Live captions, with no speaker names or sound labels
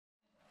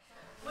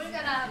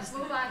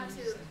down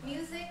to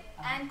music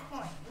and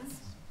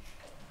coins.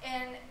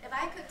 And if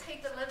I could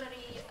take the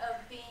liberty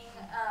of being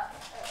an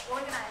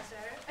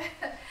organizer,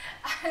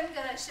 I'm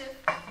going to shift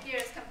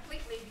gears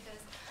completely because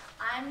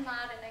I'm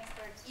not an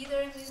expert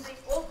either in music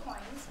or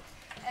coins.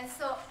 And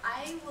so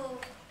I will,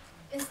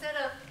 instead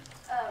of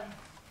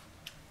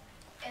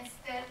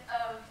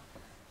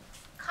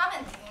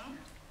commenting,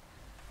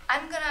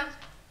 I'm going to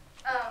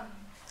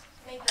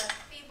make a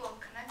feeble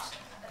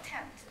connection,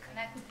 attempt to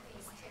connect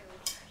these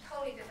two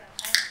totally different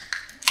items.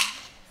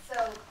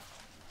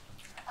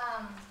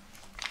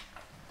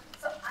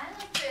 So I'd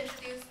like to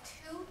introduce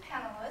two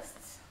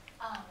panelists,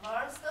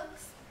 Laura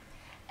Stokes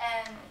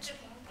and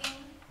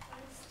Zhiping.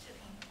 Where's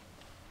Zhiping?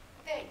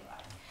 There you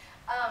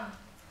are.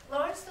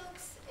 Laura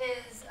Stokes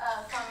is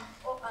from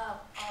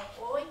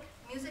Warwick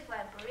Music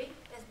Library,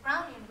 is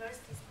Brown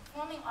University's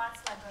Performing Arts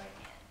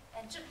Librarian,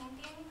 and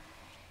Zhiping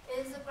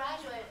is a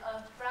graduate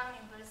of Brown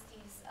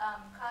University's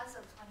class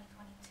of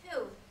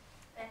 2022,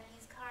 and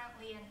he's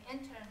currently an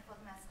intern for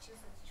the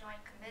Massachusetts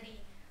Joint Committee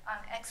on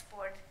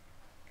Export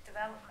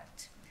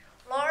Development.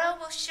 Laura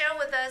will share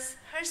with us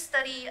her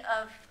study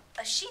of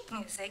a sheet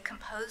music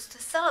composed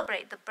to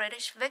celebrate the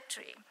British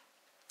victory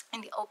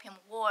in the Opium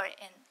War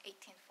in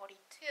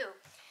 1842.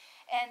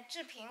 And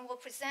Zhiping will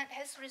present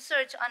his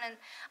research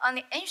on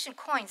the ancient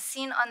coins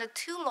seen on the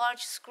two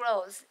large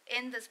scrolls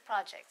in this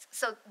project.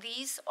 So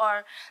these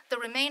are the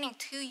remaining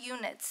two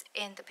units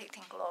in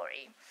Depicting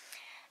Glory.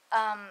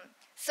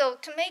 So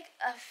to make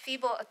a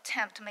feeble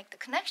attempt to make the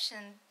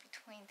connection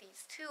between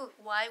these two,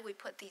 why we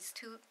put these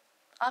two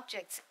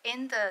objects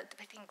in the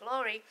Depicting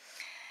Glory,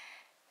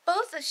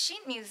 both the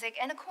sheet music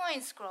and the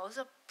coin scrolls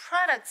are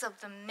products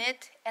of the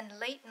mid and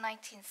late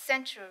 19th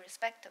century,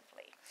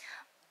 respectively.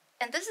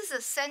 And this is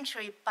a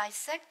century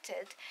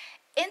bisected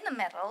in the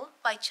middle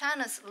by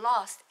China's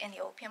loss in the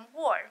Opium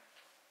War.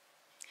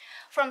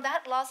 From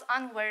that loss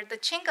onward, the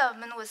Qing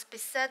government was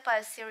beset by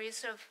a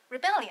series of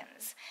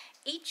rebellions,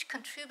 each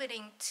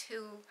contributing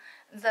to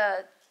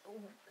the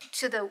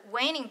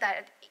waning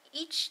dynasty,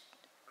 each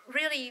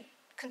really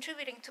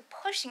contributing to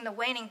pushing the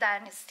waning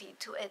dynasty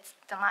to its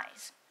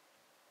demise.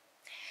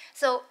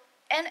 So,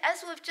 and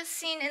as we've just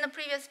seen in the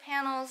previous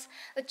panels,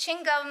 the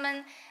Qing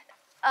government,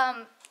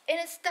 in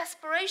its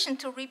desperation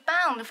to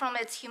rebound from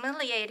its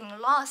humiliating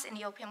loss in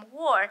the Opium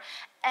War,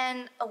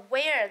 and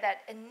aware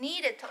that it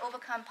needed to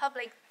overcome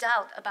public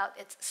doubt about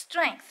its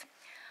strength,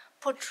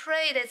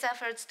 portrayed its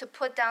efforts to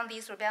put down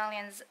these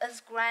rebellions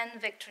as grand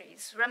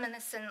victories,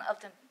 reminiscent of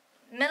the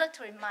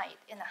military might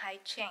in the High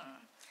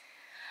Qing.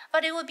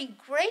 But it would be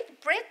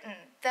Great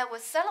Britain that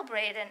would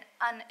celebrate an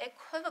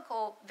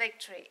unequivocal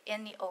victory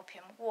in the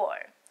Opium War.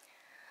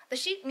 The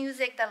sheet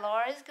music that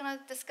Laura is going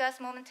to discuss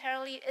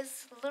momentarily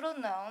is little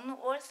known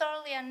or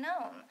thoroughly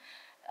unknown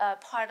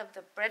part of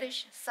the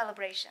British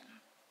celebration.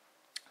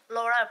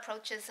 Laura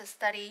approaches the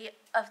study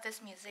of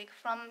this music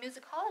from a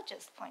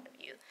musicologist's point of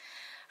view.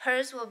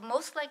 Hers will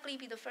most likely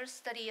be the first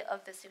study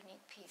of this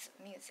unique piece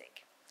of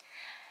music.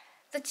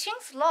 The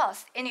Qing's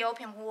loss in the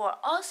Opium War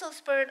also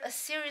spurred a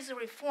series of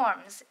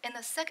reforms in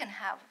the second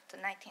half of the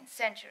 19th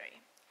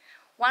century.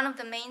 One of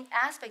the main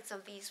aspects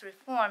of these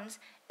reforms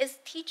is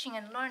teaching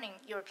and learning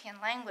European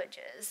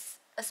languages,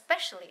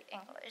 especially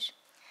English.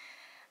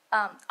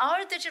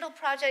 Our digital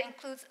project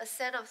includes a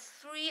set of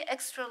 3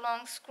 extra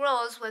long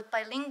scrolls with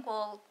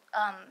bilingual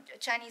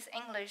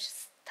Chinese-English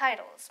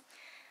titles.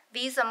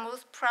 These are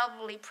most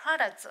probably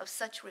products of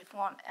such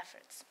reform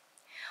efforts.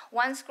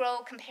 One scroll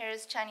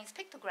compares Chinese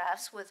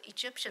pictographs with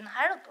Egyptian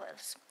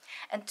hieroglyphs,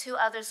 and 2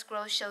 other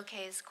scrolls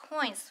showcase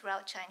coins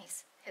throughout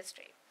Chinese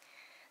history.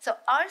 So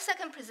our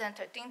second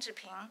presenter,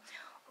 Zhiping,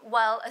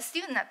 while a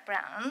student at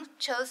Brown,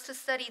 chose to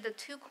study the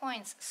 2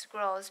 coins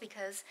scrolls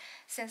because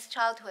since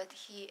childhood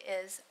he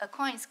is a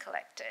coins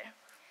collector.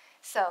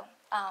 So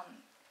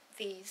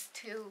these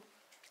 2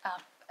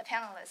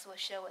 panelists will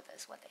share with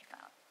us what they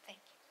found. Thank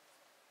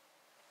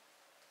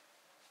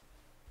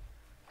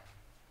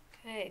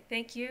you. Okay,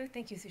 thank you.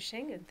 Thank you,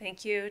 Zhuqing, and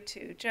thank you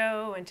to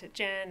Joe and to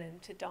Jen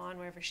and to Dawn,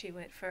 wherever she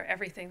went, for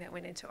everything that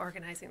went into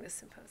organizing this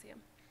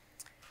symposium.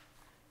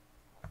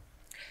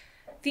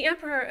 The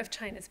Emperor of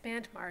China's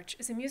Band March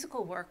is a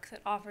musical work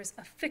that offers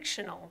a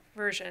fictional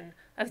version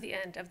of the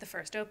end of the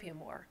First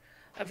Opium War,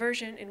 a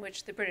version in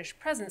which the British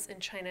presence in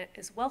China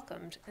is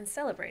welcomed and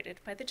celebrated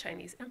by the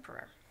Chinese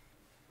emperor.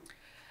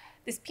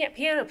 This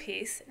piano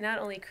piece not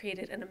only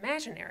created an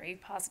imaginary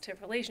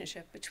positive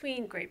relationship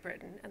between Great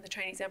Britain and the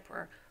Chinese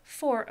emperor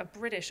for a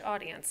British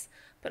audience,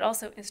 but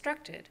also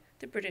instructed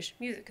the British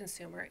music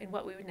consumer in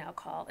what we would now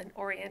call an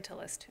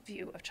Orientalist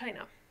view of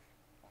China.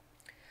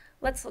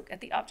 Let's look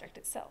at the object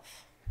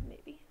itself.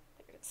 Maybe.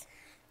 There it is.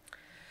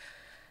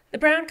 The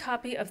Brown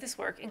copy of this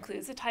work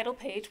includes a title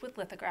page with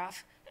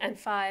lithograph and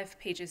 5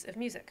 pages of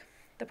music.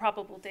 The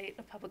probable date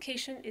of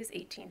publication is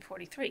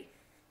 1843.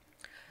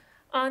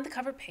 On the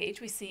cover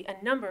page, we see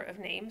a number of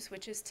names,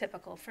 which is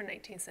typical for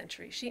 19th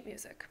century sheet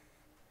music.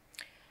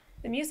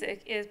 The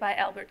music is by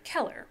Albert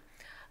Keller,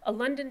 a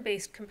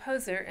London-based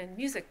composer and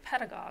music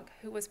pedagogue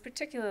who was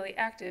particularly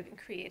active in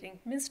creating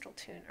minstrel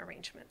tune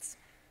arrangements.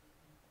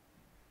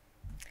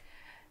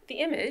 The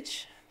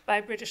image,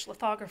 by British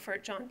lithographer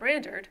John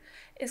Brandard,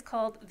 is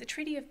called The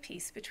Treaty of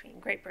Peace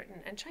Between Great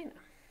Britain and China.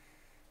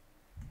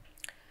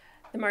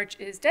 The march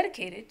is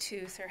dedicated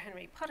to Sir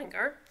Henry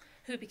Pottinger,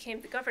 who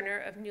became the governor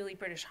of newly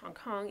British Hong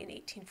Kong in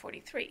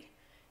 1843.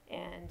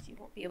 And you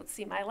won't be able to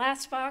see my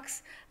last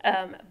box,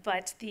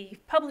 but the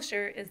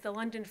publisher is the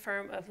London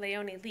firm of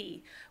Leone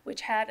Lee,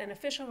 which had an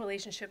official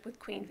relationship with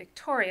Queen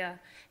Victoria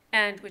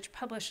and which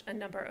published a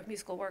number of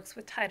musical works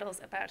with titles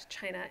about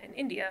China and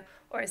India,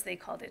 or as they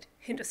called it,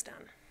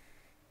 Hindustan.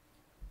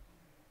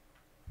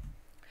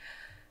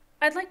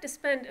 I'd like to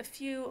spend a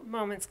few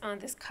moments on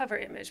this cover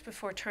image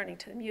before turning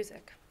to the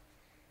music.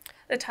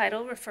 The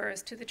title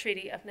refers to the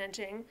Treaty of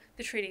Nanjing,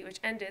 the treaty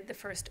which ended the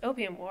First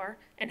Opium War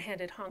and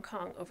handed Hong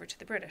Kong over to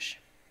the British.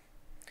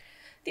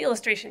 The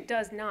illustration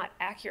does not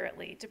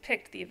accurately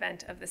depict the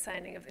event of the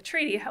signing of the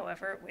treaty,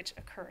 however, which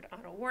occurred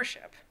on a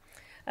warship.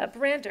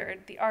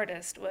 Brandard, the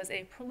artist, was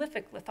a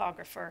prolific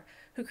lithographer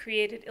who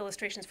created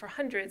illustrations for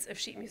hundreds of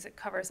sheet music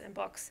covers and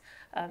books.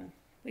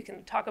 We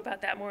can talk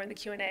about that more in the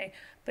Q&A,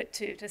 but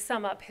to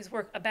sum up, his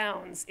work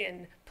abounds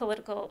in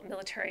political,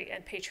 military,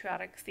 and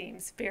patriotic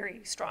themes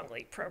very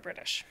strongly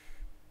pro-British.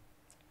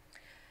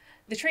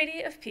 The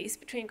Treaty of Peace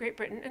between Great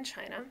Britain and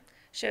China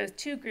shows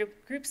two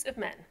groups of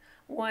men,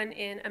 one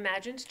in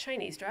imagined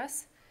Chinese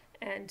dress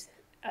and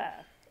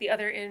the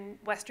other in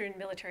Western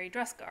military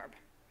dress garb.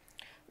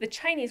 The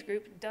Chinese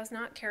group does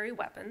not carry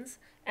weapons,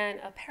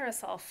 and a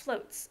parasol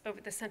floats over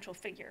the central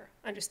figure,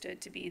 understood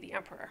to be the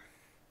emperor.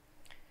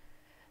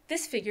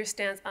 This figure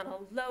stands on a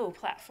low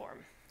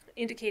platform,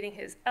 indicating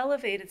his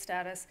elevated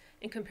status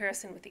in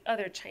comparison with the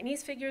other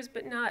Chinese figures,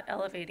 but not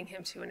elevating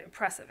him to an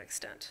impressive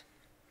extent.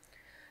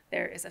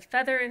 There is a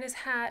feather in his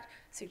hat,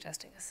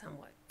 suggesting a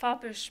somewhat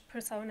foppish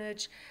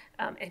personage,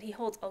 and he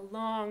holds a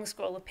long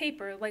scroll of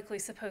paper, likely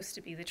supposed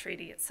to be the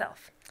treaty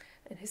itself.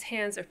 And his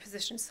hands are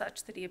positioned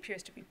such that he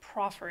appears to be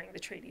proffering the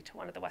treaty to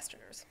one of the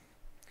Westerners.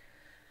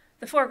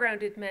 The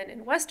foregrounded men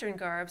in Western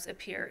garbs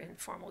appear in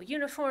formal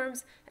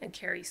uniforms and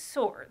carry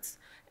swords,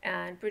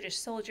 and British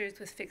soldiers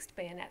with fixed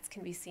bayonets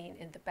can be seen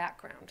in the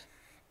background.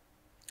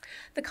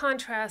 The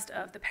contrast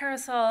of the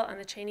parasol on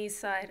the Chinese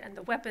side and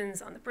the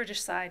weapons on the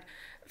British side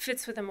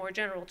fits with a more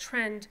general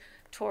trend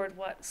toward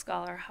what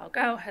scholar Hao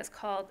Gao has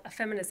called a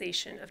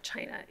feminization of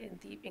China in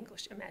the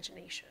English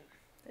imagination,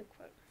 end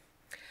quote.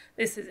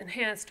 This is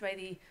enhanced by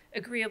the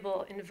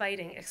agreeable,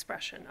 inviting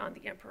expression on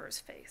the emperor's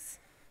face.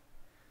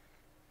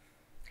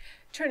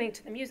 Turning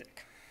to the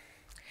music.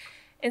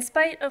 In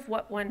spite of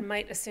what one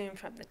might assume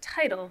from the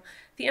title,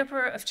 the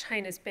Emperor of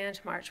China's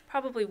Band March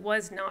probably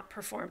was not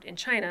performed in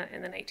China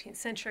in the 19th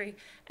century,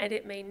 and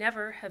it may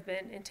never have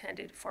been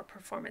intended for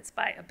performance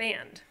by a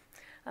band.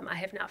 I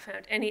have not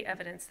found any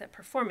evidence that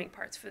performing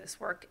parts for this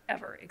work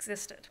ever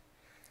existed.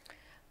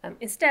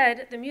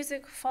 Instead, the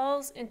music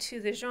falls into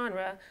the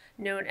genre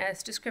known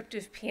as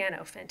descriptive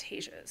piano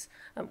fantasias,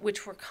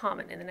 which were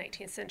common in the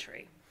 19th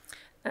century.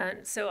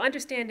 So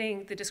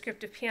understanding the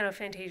descriptive piano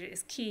fantasia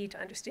is key to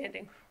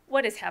understanding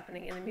what is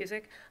happening in the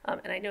music,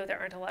 and I know there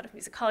aren't a lot of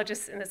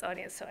musicologists in this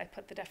audience, so I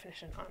put the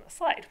definition on a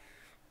slide.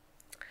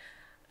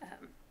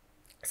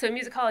 So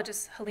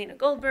musicologists Helena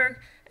Goldberg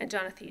and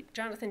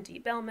Jonathan D.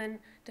 Bellman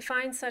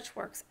define such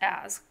works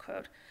as,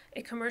 quote,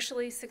 a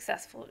commercially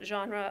successful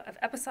genre of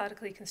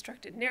episodically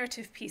constructed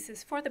narrative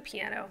pieces for the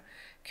piano,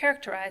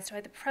 characterized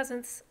by the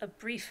presence of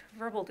brief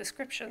verbal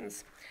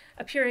descriptions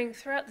appearing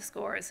throughout the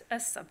scores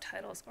as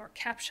subtitles or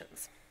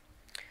captions.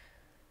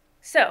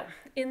 So,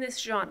 in this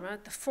genre,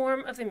 the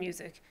form of the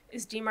music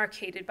is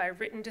demarcated by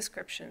written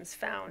descriptions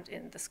found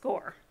in the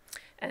score,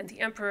 and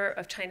the Emperor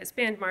of China's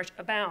Band March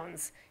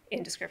abounds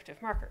in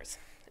descriptive markers.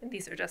 And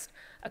these are just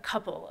a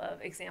couple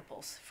of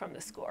examples from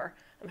the score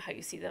of how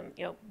you see them,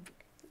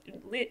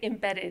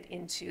 embedded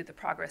into the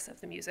progress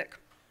of the music.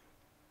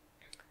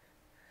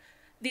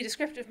 The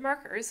descriptive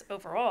markers,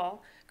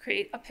 overall,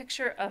 create a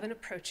picture of an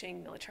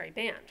approaching military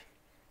band.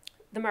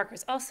 The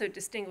markers also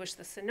distinguish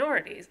the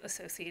sonorities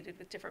associated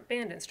with different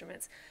band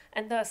instruments,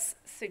 and thus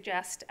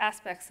suggest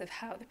aspects of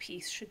how the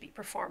piece should be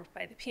performed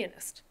by the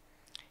pianist.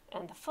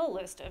 And the full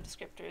list of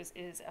descriptors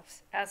is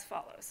as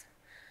follows.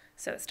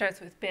 So it starts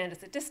with band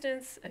at a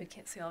distance, you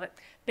can't see all of it,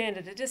 band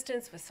at a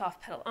distance with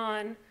soft pedal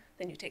on,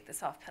 then you take the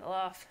soft pedal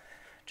off,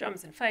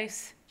 drums and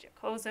fifes,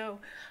 giacoso,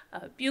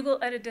 bugle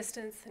at a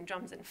distance, and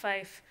drums and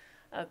fife,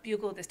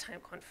 bugle this time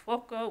con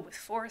fuoco with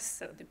force,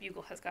 so the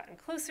bugle has gotten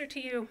closer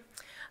to you,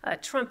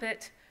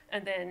 trumpet,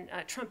 and then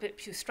trumpet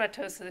più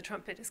stretto, so the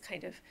trumpet is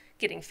kind of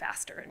getting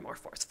faster and more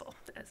forceful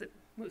as it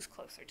moves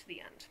closer to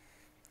the end.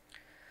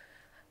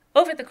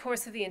 Over the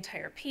course of the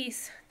entire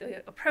piece,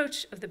 the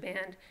approach of the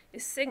band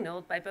is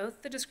signaled by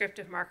both the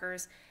descriptive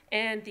markers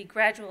and the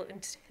gradual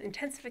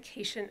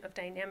intensification of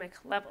dynamic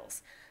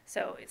levels.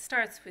 So it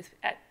starts with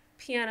at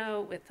piano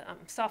with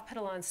soft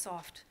pedal on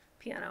soft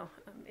piano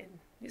in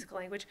musical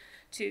language,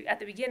 to at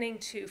the beginning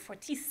to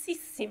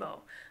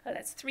fortissimo.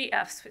 That's 3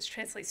 Fs, which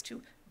translates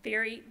to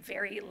very,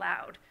 very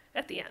loud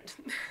at the end.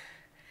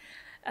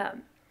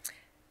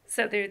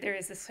 So there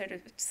is this sort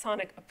of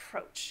sonic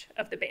approach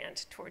of the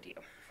band toward you.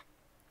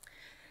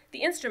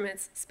 The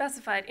instruments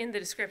specified in the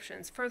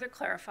descriptions further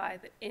clarify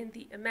that in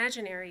the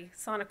imaginary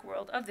sonic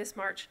world of this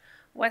march,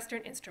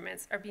 Western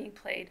instruments are being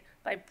played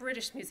by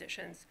British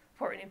musicians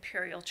for an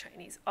imperial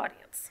Chinese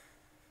audience.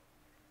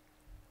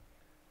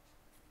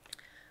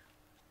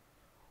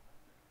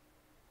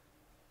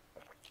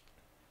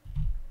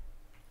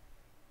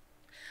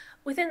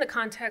 Within the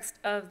context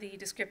of the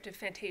descriptive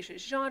fantasia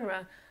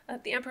genre,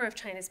 the Emperor of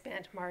China's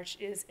Band March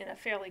is in a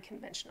fairly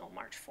conventional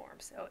march form,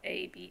 so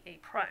A, B, A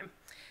prime.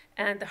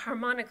 And the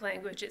harmonic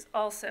language is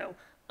also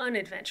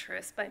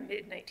unadventurous by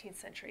mid-19th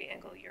century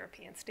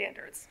Anglo-European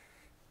standards.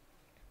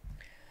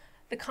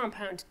 The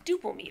compound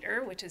duple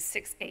meter, which is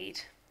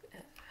 6/8,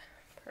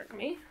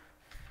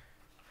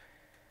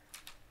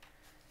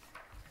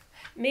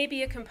 may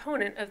be a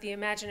component of the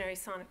imaginary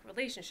sonic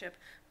relationship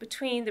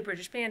between the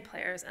British band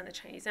players and the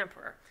Chinese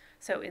emperor.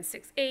 So in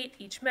 6/8,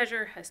 each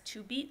measure has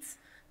 2 beats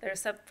that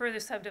are further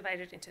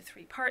subdivided into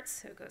 3 parts.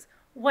 So it goes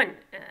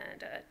 1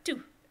 and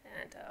 2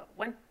 and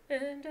 1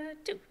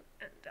 and 2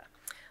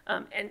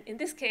 and in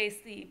this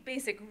case, the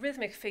basic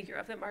rhythmic figure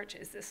of the march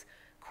is this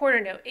quarter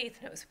note,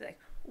 eighth note, so like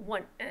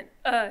 1 and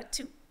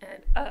 2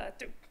 and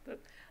 3.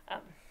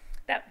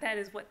 That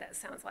is what that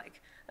sounds like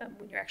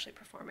when you're actually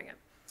performing it.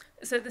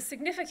 So the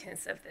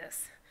significance of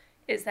this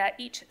is that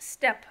each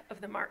step of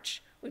the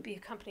march would be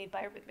accompanied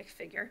by a rhythmic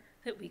figure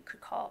that we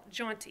could call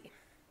jaunty.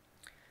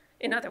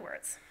 In other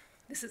words,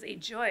 this is a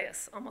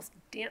joyous, almost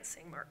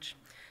dancing march.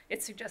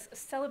 It suggests a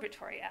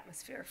celebratory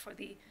atmosphere for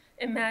the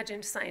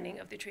imagined signing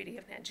of the Treaty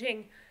of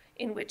Nanjing,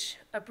 in which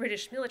a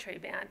British military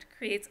band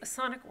creates a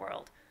sonic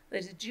world that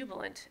is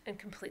jubilant and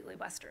completely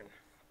Western.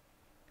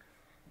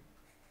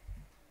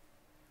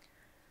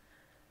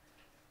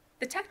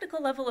 The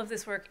technical level of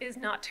this work is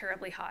not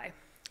terribly high.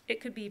 It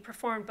could be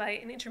performed by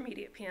an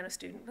intermediate piano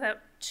student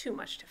without too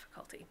much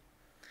difficulty.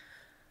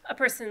 A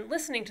person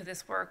listening to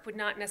this work would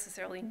not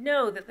necessarily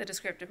know that the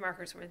descriptive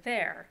markers were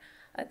there.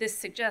 This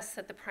suggests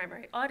that the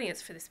primary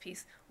audience for this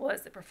piece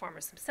was the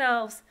performers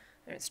themselves,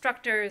 their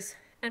instructors,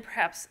 and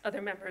perhaps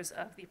other members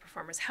of the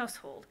performer's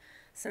household,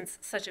 since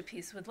such a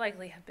piece would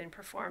likely have been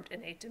performed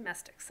in a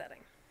domestic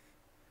setting.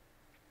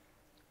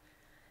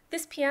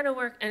 This piano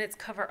work and its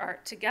cover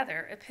art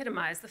together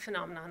epitomize the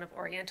phenomenon of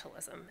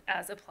Orientalism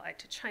as applied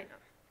to China.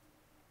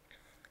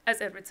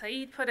 As Edward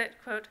Said put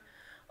it, quote,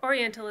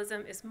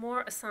 "Orientalism is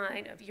more a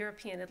sign of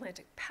European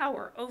Atlantic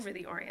power over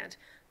the Orient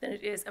than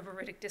it is a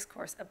veridic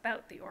discourse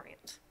about the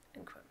Orient,"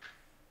 end quote.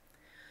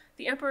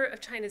 The Emperor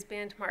of China's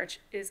Band March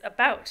is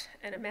about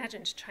an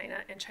imagined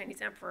China and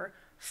Chinese emperor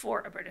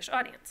for a British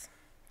audience.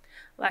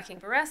 Lacking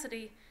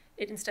veracity,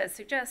 it instead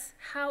suggests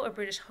how a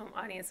British home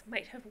audience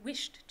might have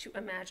wished to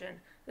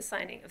imagine the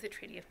signing of the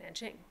Treaty of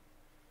Nanjing.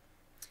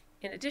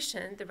 In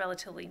addition, the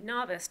relatively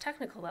novice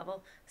technical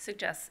level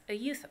suggests a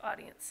youth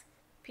audience,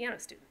 piano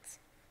students.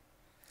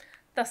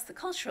 Thus, the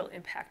cultural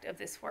impact of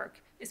this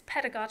work is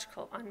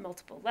pedagogical on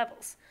multiple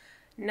levels,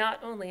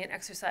 not only an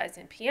exercise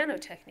in piano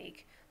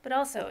technique, but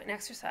also an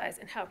exercise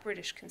in how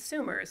British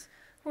consumers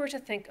were to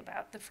think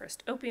about the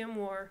First Opium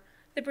War,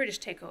 the British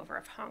takeover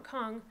of Hong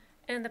Kong,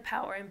 and the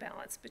power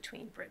imbalance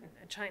between Britain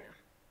and China.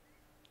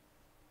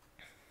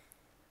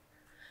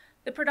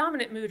 The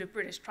predominant mood of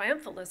British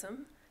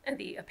triumphalism and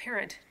the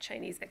apparent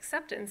Chinese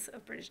acceptance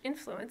of British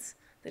influence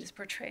that is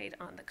portrayed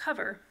on the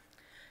cover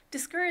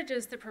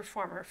discourages the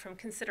performer from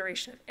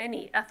consideration of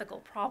any ethical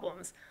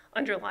problems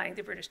underlying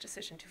the British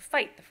decision to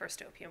fight the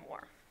First Opium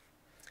War.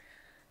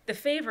 The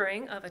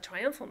favoring of a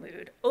triumphal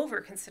mood over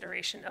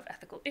consideration of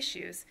ethical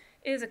issues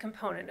is a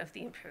component of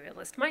the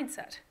imperialist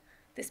mindset.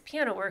 This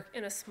piano work,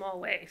 in a small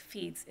way,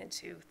 feeds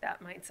into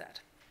that mindset.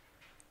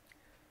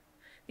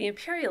 The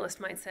imperialist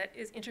mindset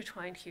is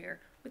intertwined here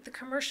with the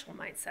commercial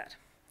mindset.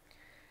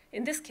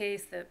 In this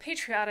case, the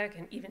patriotic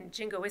and even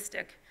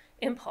jingoistic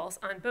impulse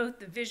on both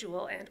the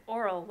visual and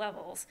oral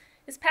levels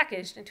is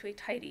packaged into a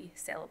tidy,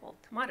 saleable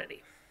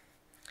commodity.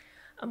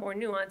 A more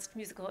nuanced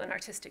musical and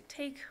artistic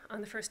take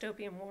on the First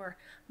Opium War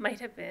might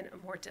have been a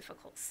more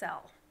difficult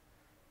sell.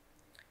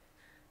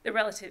 The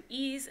relative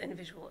ease and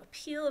visual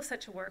appeal of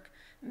such a work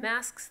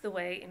masks the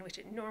way in which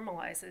it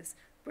normalizes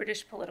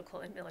British political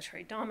and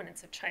military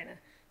dominance of China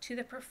to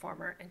the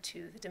performer and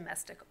to the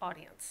domestic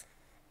audience.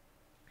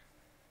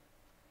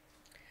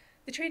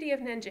 The Treaty of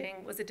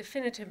Nanjing was a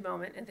definitive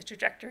moment in the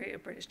trajectory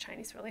of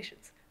British-Chinese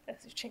relations, as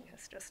Zhuqing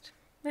has just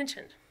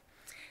mentioned.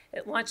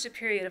 It launched a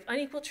period of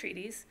unequal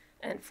treaties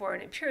and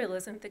foreign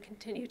imperialism that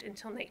continued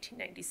until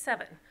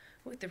 1997,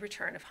 with the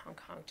return of Hong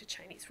Kong to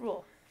Chinese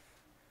rule.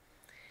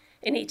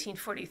 In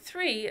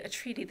 1843, a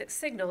treaty that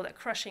signaled a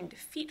crushing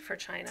defeat for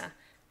China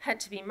had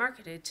to be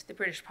marketed to the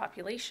British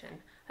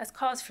population as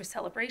cause for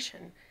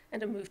celebration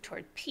and a move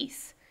toward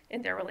peace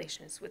in their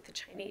relations with the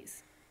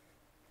Chinese.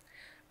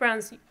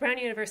 Brown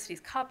University's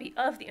copy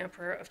of the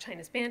Emperor of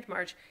China's Band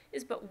March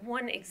is but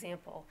one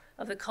example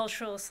of the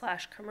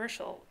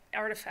cultural/commercial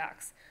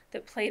artifacts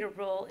that played a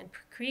role in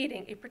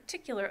creating a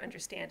particular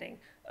understanding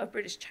of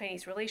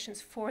British-Chinese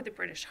relations for the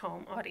British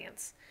home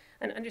audience,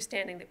 an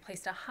understanding that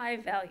placed a high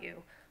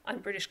value on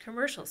British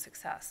commercial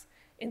success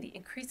in the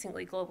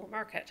increasingly global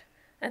market,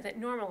 and that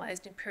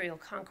normalized imperial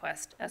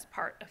conquest as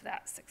part of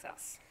that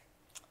success.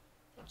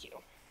 Thank you.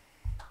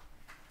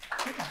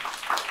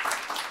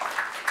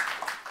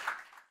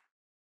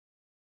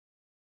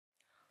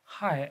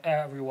 Hi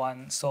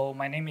everyone, so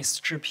my name is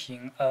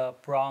Zhiping, a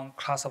Brown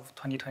class of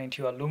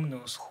 2022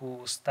 alumnus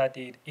who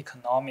studied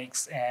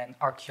economics and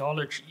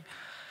archaeology.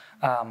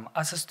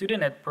 As a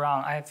student at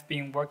Brown, I've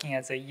been working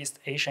at the East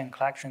Asian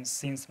collection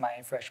since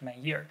my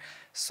freshman year.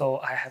 So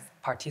I have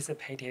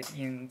participated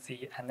in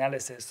the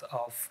analysis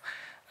of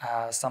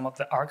some of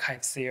the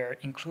archives there,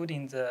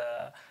 including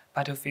the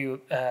battlefield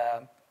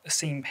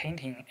scene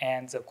painting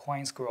and the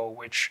coin scroll,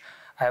 which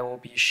I will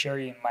be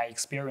sharing my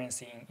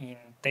experience in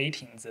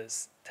dating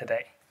this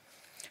today.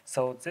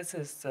 So this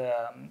is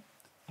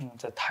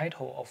the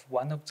title of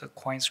one of the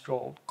coin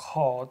scroll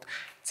called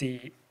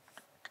the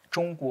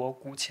中国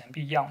古钱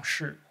币样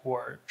式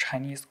or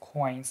Chinese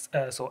coins,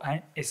 so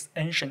it's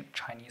ancient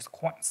Chinese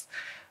coins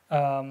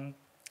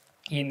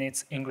in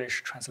its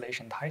English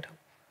translation title.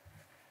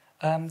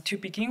 To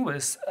begin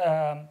with,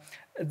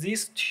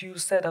 these two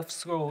set of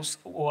scrolls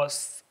were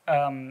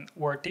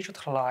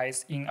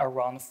digitalized in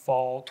around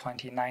fall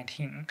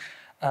 2019.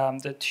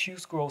 The two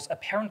scrolls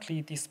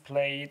apparently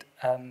displayed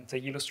the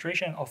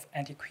illustration of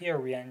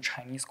antiquarian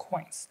Chinese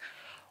coins.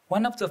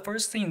 One of the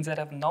first things that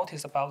I've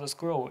noticed about the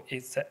scroll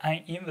is the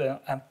uneven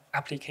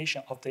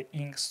application of the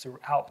ink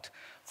throughout.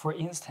 For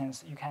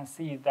instance, you can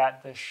see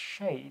that the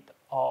shade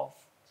of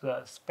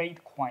the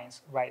spade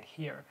coins right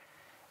here,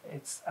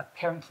 it's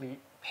apparently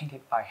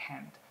painted by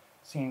hand,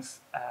 since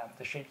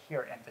the shade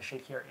here and the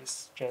shade here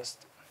is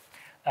just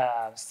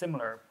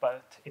similar,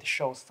 but it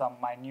shows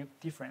some minute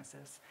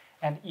differences.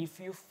 And if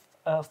you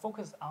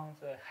focus on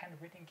the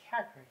handwritten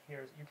character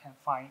here, you can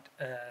find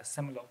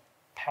similar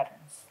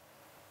patterns.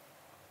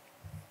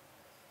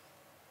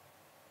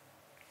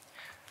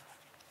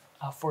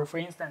 For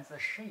instance, the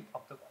shape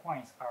of the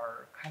coins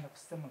are kind of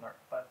similar,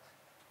 but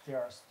there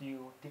are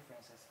still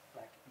differences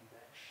like in the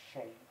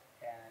shape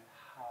and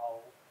how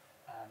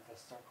the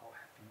circle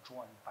has been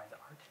drawn by the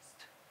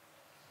artist.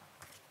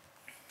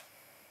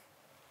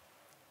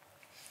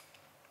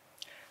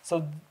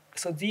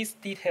 So these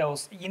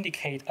details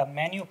indicate a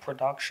manual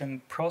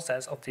production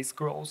process of these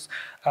scrolls,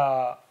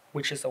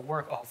 which is a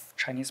work of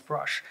Chinese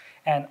brush.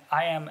 And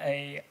I am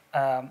a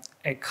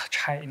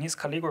Chinese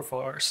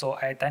calligrapher, so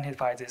I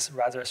identify this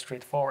rather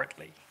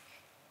straightforwardly.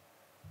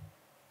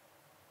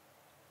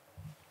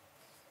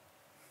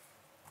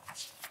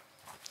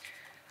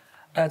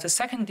 The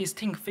second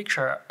distinct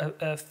feature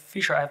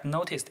I've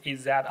noticed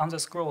is that on the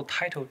scroll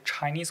titled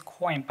Chinese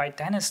coin by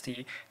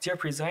dynasty, they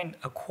present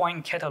a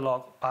coin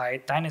catalog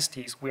by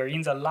dynasties, where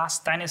in the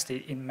last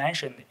dynasty it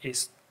mentioned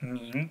is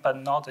Ming, but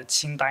not the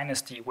Qing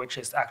dynasty, which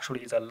is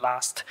actually the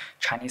last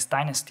Chinese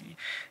dynasty.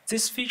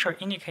 This feature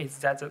indicates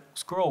that the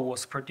scroll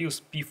was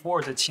produced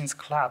before the Qing's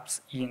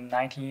collapse in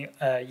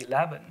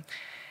 1911.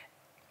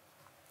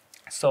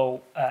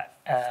 So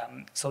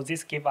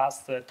this gives us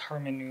the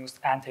terminus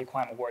ante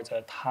quem, or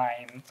the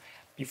time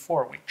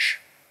before which.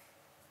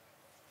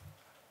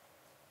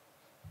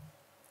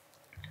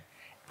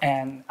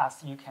 And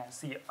as you can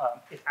see,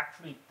 it's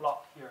actually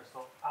blocked here.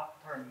 So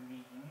after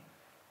Ming,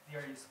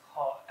 there is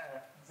called,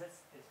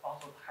 this is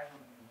also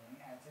titled Ming,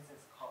 and this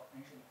is called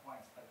ancient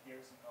coins, but there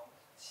is no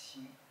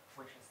Qing,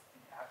 which is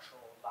the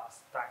actual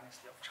last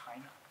dynasty of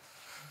China.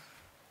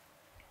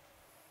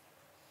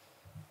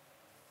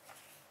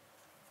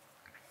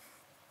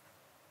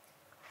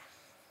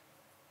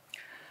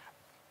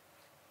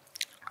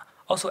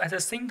 Also, at the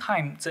same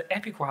time, the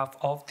epigraph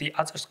of the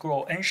other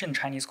scroll, ancient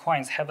Chinese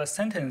coins, have a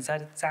sentence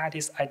that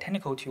is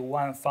identical to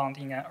one found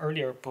in an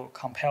earlier book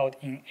compiled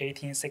in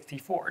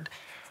 1864,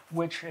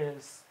 which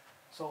is,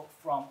 so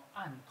from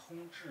An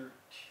Tong Zhi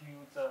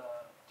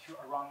to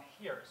around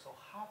here. So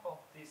half of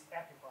this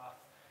epigraph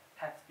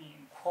has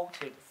been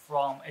quoted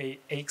from a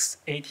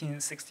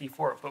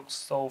 1864 book.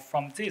 So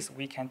from this,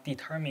 we can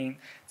determine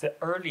the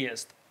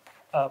earliest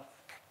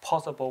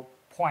possible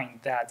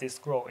point that this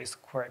scroll is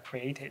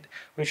created,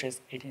 which is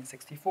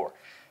 1864.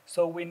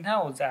 So we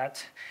know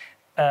that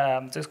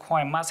this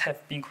coin must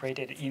have been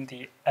created in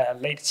the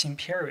late Qing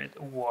period,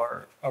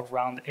 or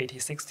around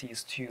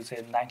 1860s to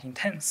the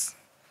 1910s.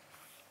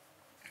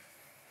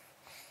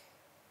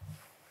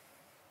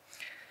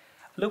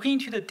 Looking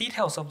into the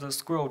details of the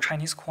scroll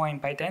Chinese coin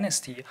by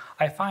dynasty,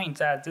 I find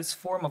that this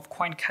form of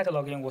coin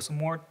cataloging was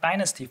more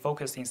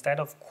dynasty-focused instead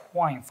of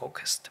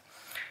coin-focused.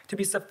 To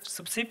be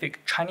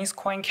specific, Chinese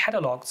coin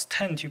catalogs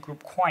tend to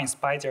group coins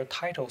by their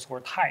titles or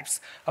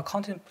types,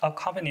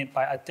 accompanied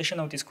by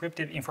additional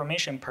descriptive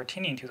information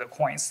pertaining to the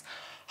coins.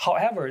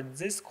 However,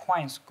 this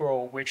coin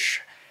scroll,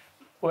 which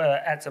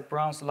at the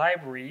Brown's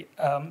library,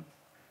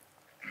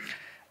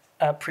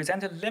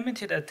 presented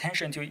limited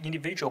attention to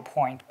individual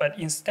point, but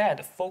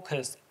instead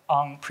focused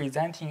on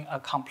presenting a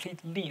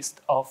complete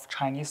list of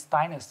Chinese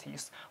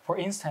dynasties. For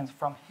instance,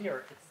 from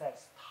here it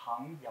says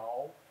Tang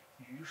Yao,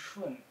 Yu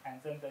Shun, and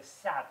then the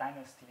Xia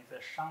dynasty, the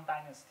Shang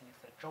dynasty,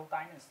 the Zhou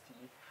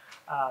dynasty,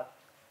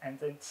 and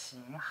then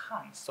Qing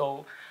Han.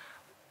 So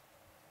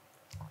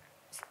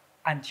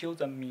until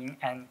the Ming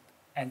and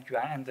and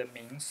Yuan and the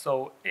Ming.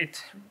 So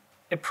it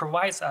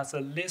provides us a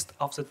list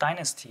of the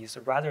dynasties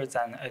rather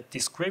than a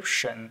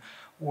description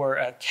or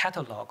a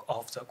catalog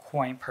of the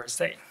coin per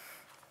se.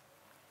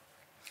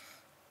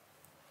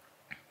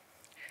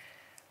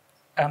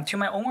 To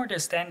my own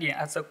understanding,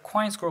 as the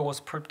coin scroll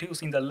was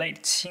produced in the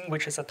late Qing,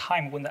 which is a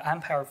time when the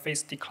empire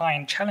faced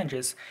decline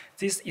challenges,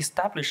 this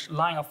established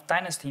line of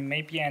dynasty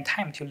may be an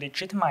attempt to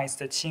legitimize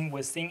the Qing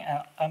within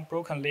an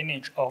unbroken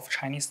lineage of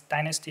Chinese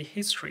dynasty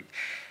history.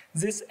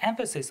 This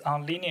emphasis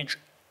on lineage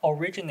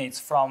originates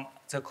from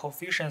the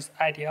Confucian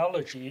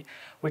ideology,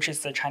 which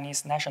is the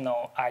Chinese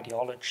national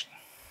ideology.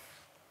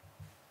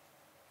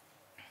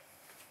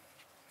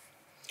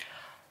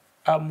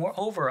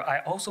 Moreover,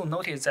 I also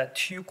noticed that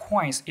two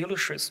coins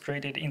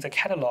illustrated in the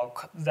catalog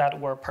that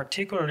were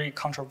particularly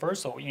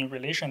controversial in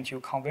relation to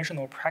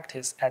conventional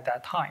practice at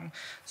that time.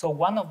 So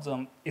one of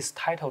them is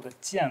titled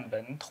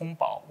Jianwen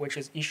Tongbao, which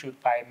is issued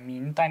by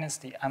Ming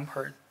Dynasty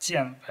Emperor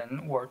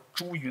Jianwen or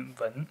Zhu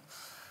Yunwen.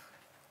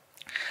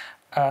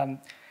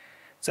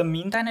 The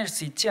Ming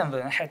Dynasty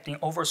Jianwen had been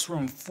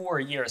overthrown 4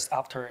 years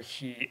after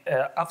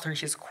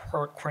his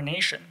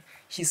coronation.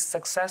 His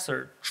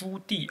successor,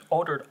 Zhu Di,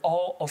 ordered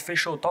all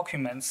official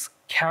documents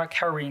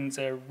carrying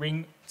the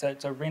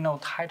regnal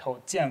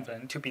title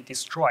Jianwen to be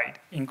destroyed,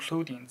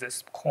 including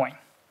this coin.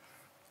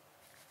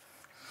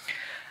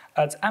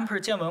 The Emperor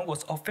Jianwen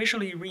was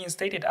officially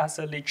reinstated as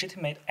a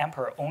legitimate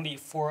emperor only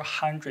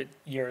 400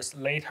 years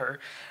later,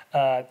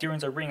 during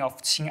the reign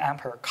of Qing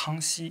Emperor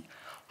Kangxi.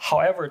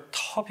 However,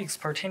 topics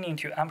pertaining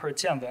to Emperor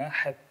Jianwen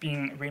had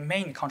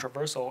remained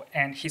controversial,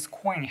 and his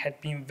coin had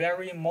been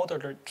very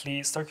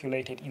moderately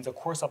circulated in the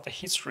course of the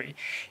history,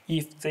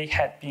 if they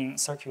had been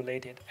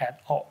circulated at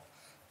all.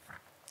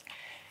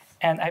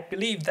 And I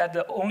believe that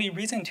the only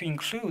reason to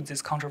include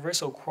this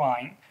controversial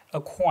coin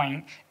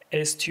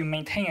is to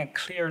maintain a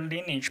clear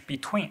lineage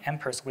between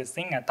emperors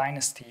within a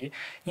dynasty,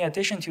 in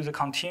addition to the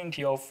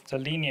continuity of the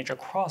lineage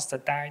across the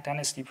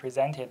dynasty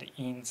presented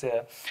in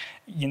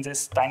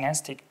this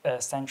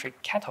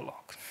dynastic-centric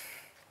catalog.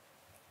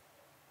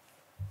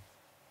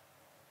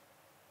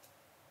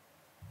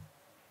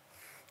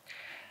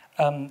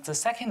 The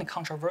second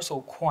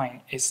controversial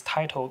coin is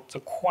titled the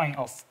Coin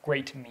of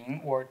Great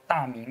Ming, or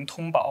Da Ming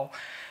Tongbao.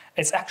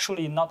 It's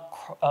actually not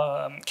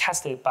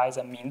casted by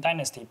the Ming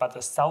Dynasty, but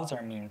the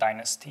Southern Ming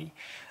Dynasty.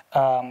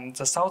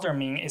 The Southern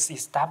Ming is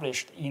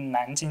established in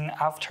Nanjing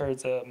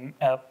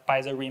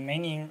by the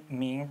remaining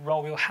Ming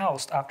royal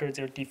house after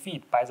their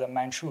defeat by the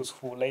Manchus,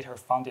 who later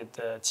founded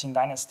the Qing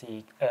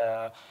Dynasty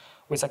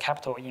with a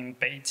capital in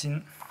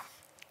Beijing.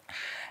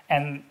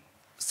 And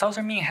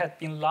Southern Ming had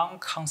been long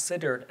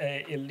considered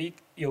a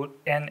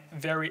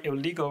very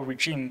illegal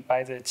regime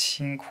by the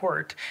Qing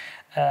court,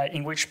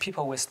 in which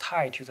people with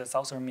tie to the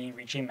Southern Ming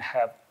regime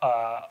have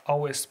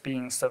always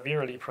been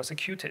severely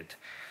prosecuted.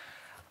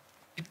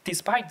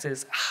 Despite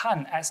this,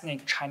 Han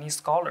ethnic Chinese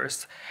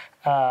scholars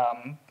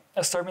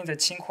serving the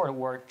Qing court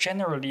were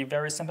generally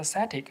very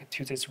sympathetic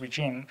to this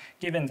regime,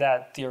 given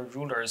that their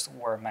rulers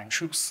were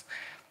Manchus.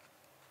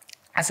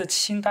 As the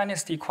Qing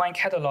Dynasty coin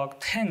catalog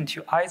tend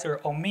to either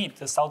omit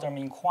the Southern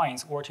Ming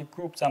coins or to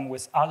group them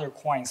with other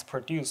coins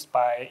produced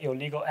by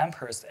illegal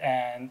emperors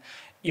and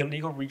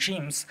illegal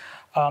regimes,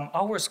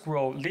 our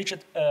scroll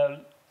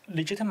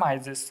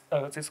legitimizes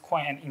this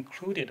coin and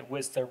included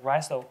with the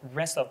rest of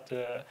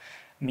the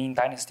Ming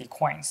Dynasty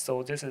coins.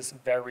 So this is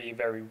very,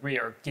 very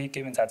rare,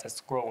 given that the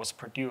scroll was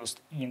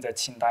produced in the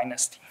Qing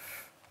Dynasty.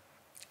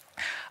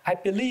 I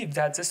believe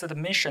that this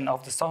admission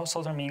of the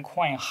Southern Ming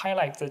coin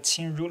highlights the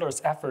Qing rulers'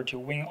 effort to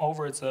win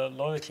over the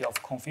loyalty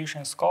of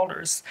Confucian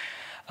scholars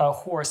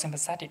who are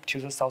sympathetic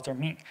to the Southern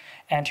Ming,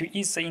 and to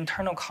ease the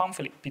internal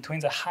conflict between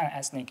the Han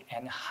ethnic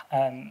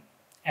and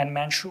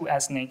Manchu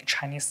ethnic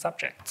Chinese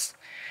subjects.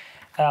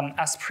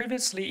 As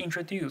previously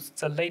introduced,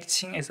 the late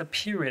Qing is a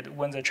period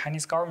when the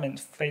Chinese government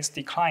faced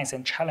declines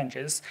and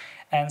challenges,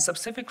 and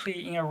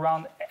specifically in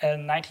around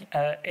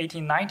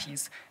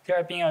 1890s, there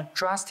had been a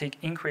drastic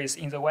increase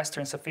in the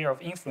Western sphere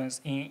of influence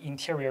in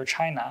interior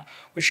China,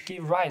 which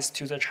gave rise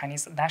to the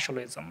Chinese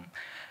nationalism.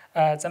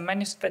 The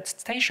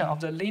manifestation of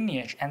the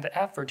lineage and the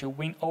effort to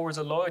win over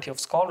the loyalty of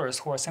scholars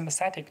who are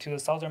sympathetic to the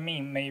Southern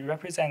Ming may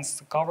represent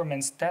the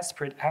government's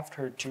desperate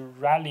effort to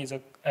rally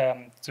the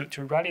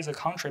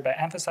country by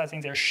emphasizing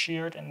their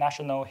shared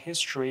national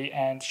history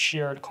and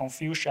shared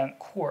Confucian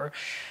core.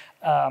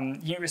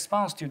 In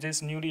response to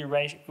this newly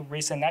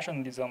raised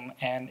nationalism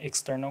and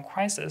external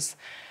crisis.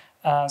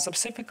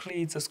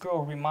 Specifically, the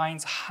scroll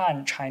reminds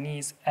Han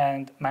Chinese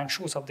and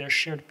Manchus of their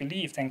shared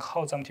beliefs and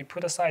calls them to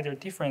put aside their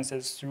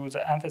differences through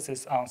the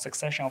emphasis on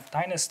succession of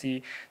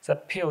dynasty, the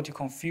appeal to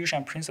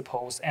Confucian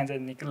principles, and the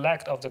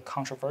neglect of the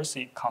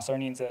controversy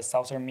concerning the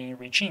Southern Ming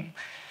regime,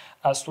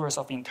 a source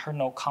of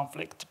internal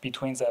conflict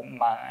between the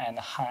Man and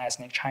Han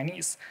ethnic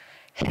Chinese.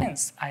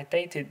 Hence, I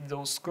dated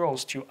those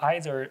scrolls to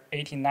either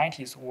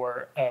 1890s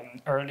or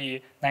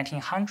early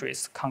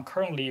 1900s,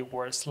 concurrently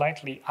or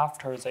slightly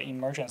after the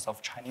emergence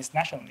of Chinese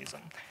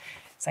nationalism.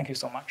 Thank you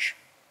so much.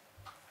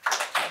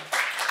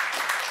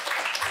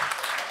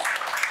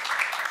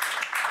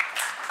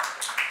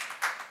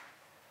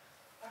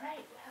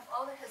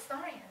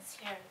 questions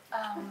here.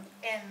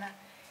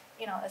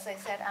 As I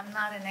said, I'm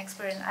not an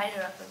expert in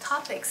either of the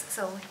topics,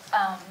 so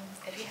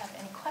if you have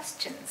any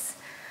questions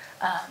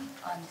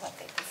on what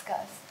they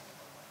discussed.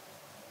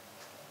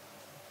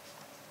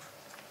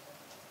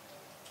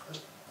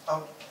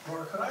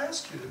 Laura, could I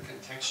ask you to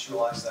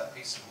contextualize that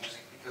piece of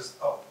music? Because,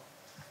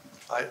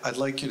 I'd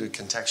like you to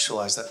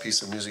contextualize that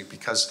piece of music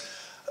because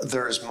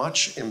there is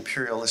much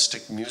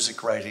imperialistic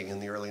music writing in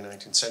the early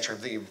 19th century.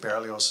 I'm thinking of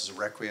Berlioz's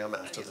Requiem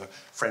after the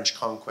French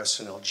conquest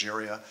in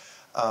Algeria.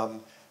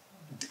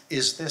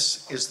 Is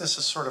this a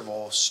sort of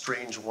a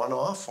strange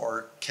one-off,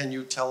 or can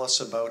you tell us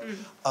about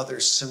other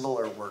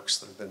similar works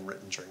that have been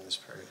written during this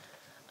period?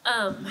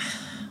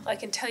 I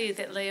can tell you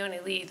that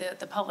Leone Lee,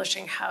 the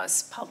publishing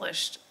house,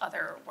 published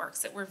other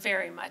works that were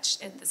very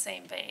much in the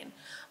same vein.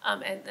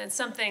 And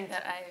something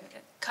that I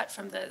cut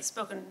from the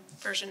spoken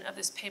version of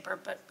this paper,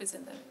 but was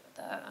in the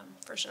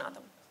version on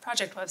the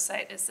project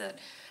website, is that,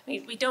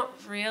 we don't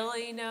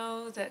really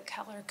know that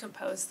Keller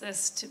composed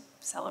this to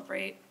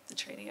celebrate the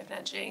Treaty of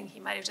Nanjing. He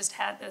might have just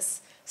had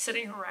this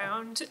sitting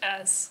around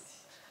as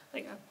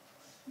like a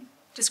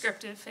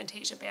descriptive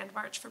Fantasia band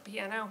march for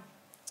piano.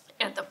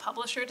 And the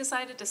publisher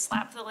decided to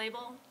slap the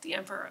label, the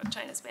Emperor of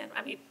China's Band.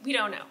 We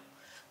don't know.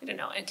 We don't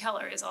know. And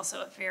Keller is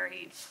also a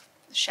very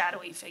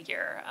shadowy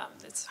figure.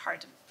 It's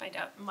hard to find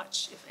out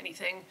much, if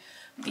anything,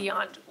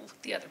 beyond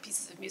the other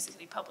pieces of music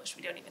that he published.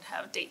 We don't even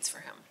have dates for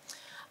him.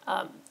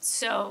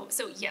 So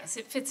yes,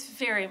 it fits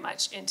very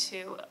much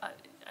into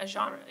a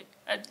genre,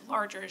 a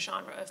larger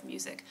genre of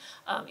music.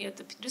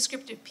 The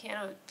descriptive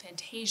piano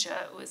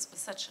fantasia was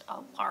such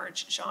a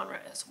large genre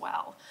as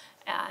well.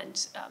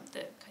 And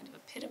the kind of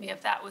epitome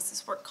of that was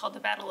this work called The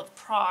Battle of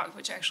Prague,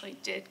 which actually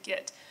did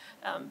get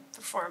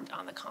performed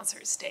on the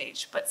concert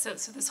stage. But so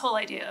this whole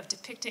idea of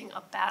depicting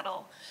a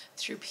battle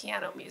through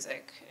piano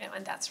music,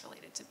 and that's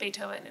related to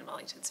Beethoven and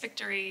Wellington's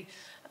Victory,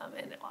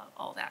 and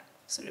all that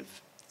sort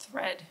of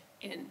thread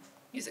in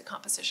music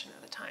composition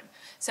at the time.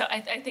 So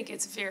I think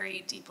it's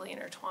very deeply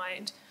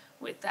intertwined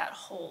with that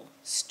whole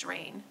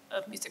strain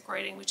of music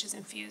writing, which is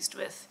infused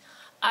with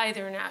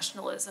either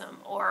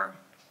nationalism or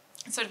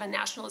sort of a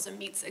nationalism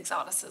meets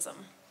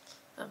exoticism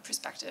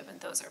perspective,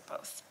 and those are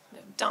both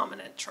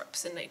dominant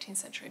tropes in 19th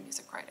century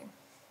music writing.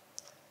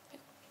 Yeah.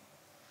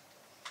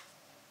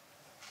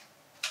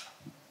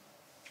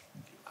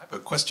 I have a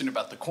question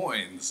about the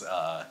coins.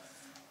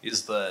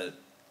 Is the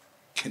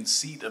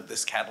conceit of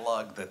this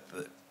catalog that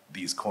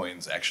these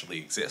coins actually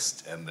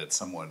exist and that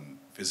someone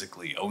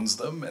physically owns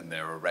them and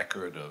they're a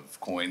record of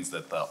coins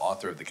that the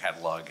author of the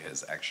catalog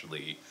has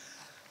actually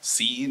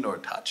seen or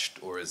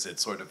touched, or is it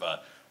sort of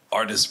a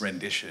artist's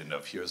rendition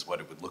of here's what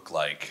it would look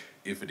like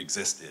if it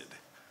existed?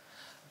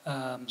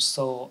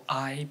 So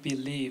I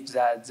believe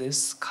that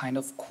this kind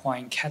of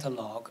coin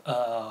catalog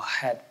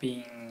had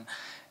been,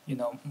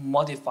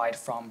 modified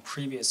from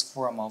previous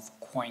form of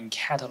coin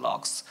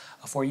catalogs.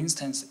 For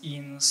instance,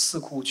 in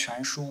Siku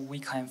Quanshu, we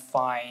can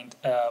find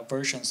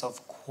versions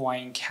of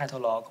coin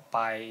catalog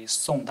by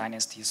Song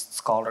Dynasty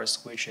scholars,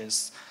 which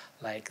is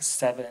like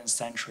 7th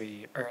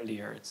century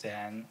earlier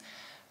than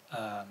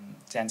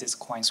this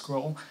coin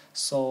scroll.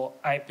 So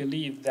I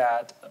believe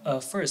that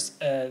first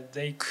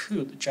they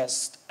could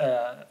just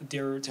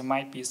there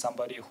might be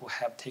somebody who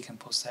have taken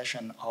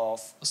possession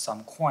of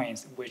some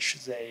coins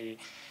which they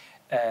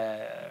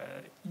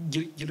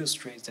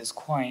illustrate this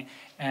coin,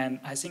 and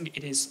I think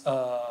it is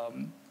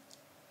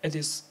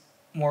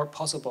more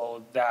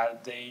possible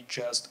that they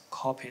just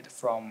copied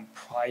from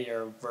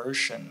prior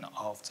version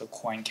of the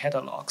coin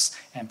catalogs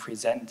and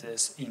present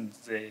this in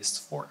this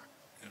form.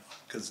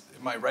 Because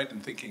am I right in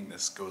thinking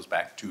this goes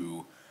back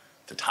to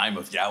the time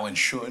of Yao and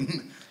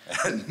Shun?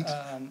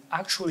 And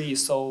actually,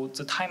 so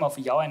the time of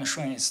Yao and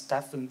Shun is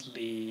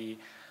definitely,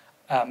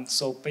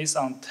 so based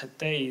on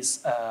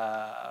today's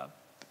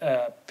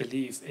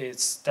belief,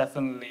 it's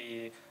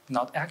definitely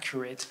not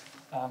accurate.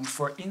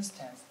 For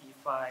instance,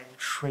 if I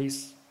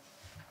trace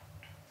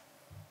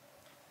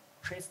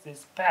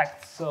this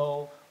back,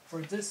 so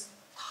for this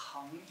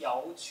Tang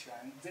Yao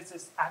Quan, this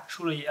is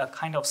actually a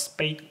kind of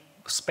spade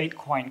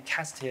coin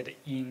casted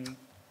in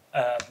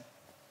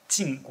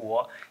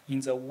Jingguo in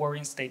the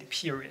Warring State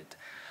period.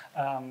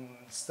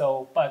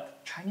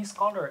 But Chinese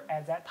scholar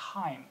at that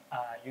time,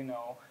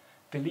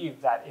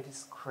 believe that it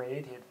is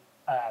created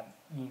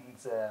in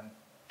the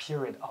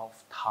period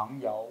of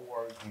Tang Yao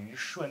or Yu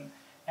Shun,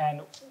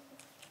 and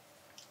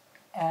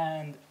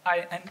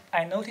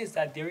I noticed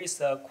that there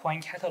is a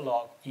coin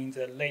catalog in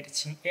the late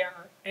Qing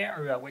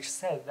era which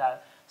says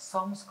that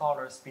some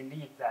scholars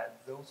believe that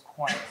those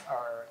coins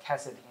are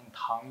casted in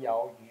Tang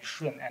Yao, Yu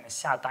Shun, and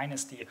Xia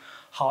dynasty.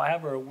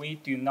 However, we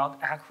do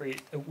not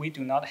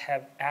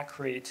have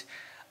accurate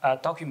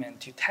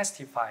document to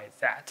testify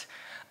that.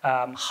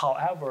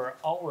 However,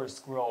 our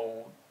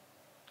scroll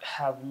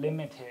have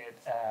limited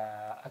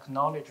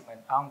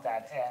acknowledgement on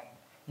that, and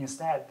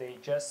instead they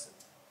just,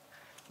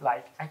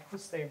 I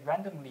could say,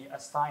 randomly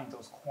assign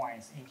those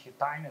coins into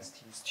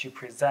dynasties to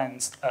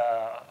present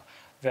a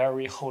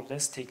very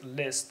holistic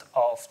list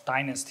of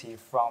dynasty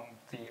from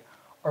the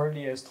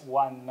earliest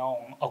one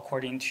known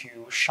according to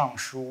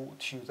Shangshu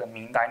to the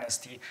Ming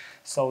Dynasty.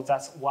 So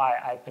that's why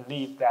I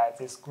believe that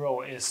this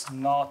scroll is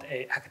not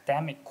an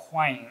academic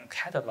coin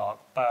catalog,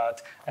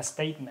 but a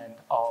statement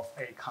of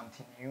a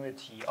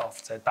continuity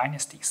of the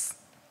dynasties.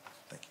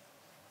 Thank you.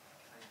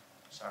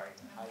 Sorry,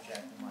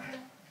 hijack the mic.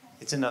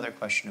 It's another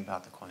question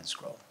about the coin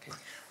scroll. Okay.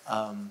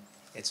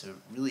 It's a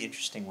really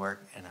interesting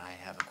work, and I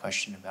have a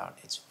question about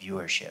its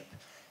viewership.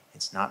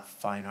 It's not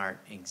fine art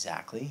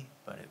exactly,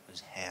 but it was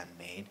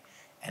handmade,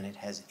 and it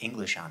has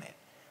English on it.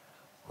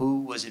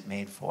 Who was it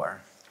made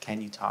for?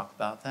 Can you talk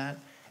about that?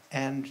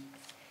 And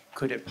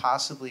could it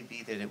possibly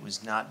be that it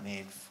was not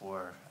made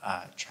for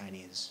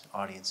Chinese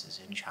audiences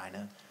in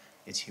China?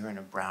 It's here in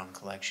a Brown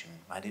collection.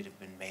 Might it have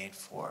been made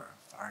for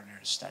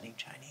foreigners studying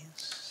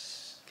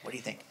Chinese? What do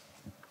you think?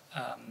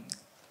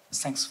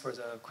 Thanks for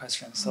the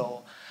question.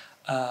 So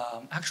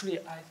actually,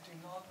 I do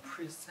not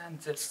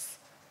present this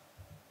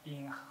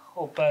in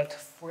whole, but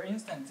for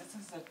instance, this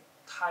is the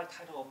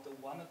title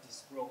of one of the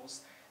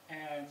scrolls,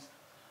 and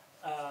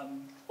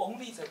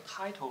only the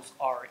titles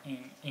are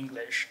in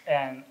English,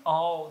 and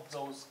all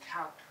those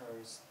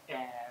characters,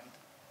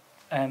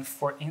 and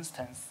for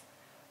instance,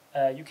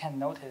 you can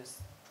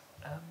notice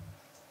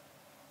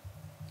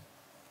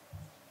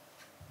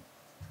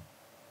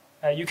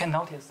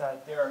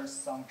that there are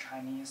some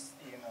Chinese,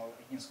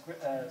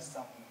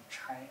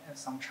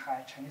 some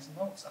Chinese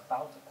notes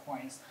about the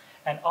coins,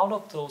 and all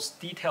of those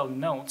detailed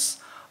notes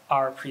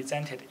are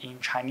presented in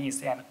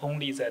Chinese, and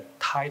only the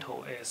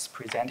title is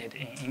presented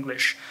in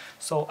English.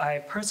 So I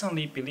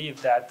personally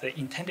believe that the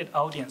intended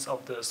audience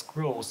of the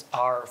scrolls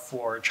are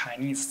for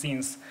Chinese,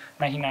 since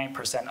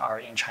 99% are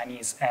in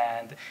Chinese,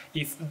 and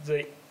if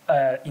the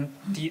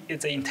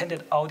if the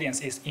intended audience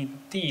is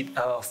indeed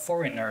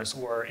foreigners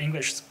or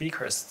English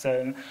speakers,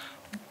 then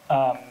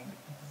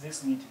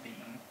this needs to be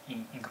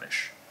in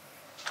English.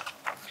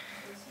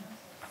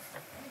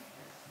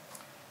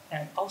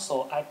 And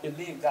also, I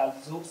believe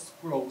that those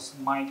scrolls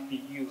might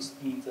be used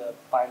in the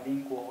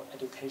bilingual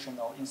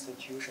educational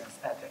institutions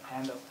at the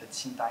end of the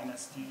Qing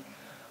dynasty,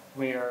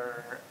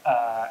 where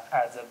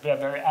at the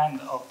very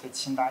end of the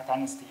Qing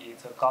dynasty,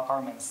 the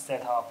government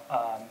set up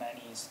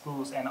many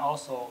schools, and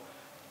also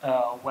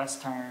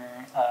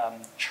Western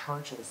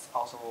churches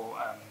also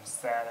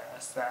set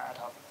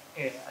up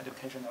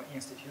educational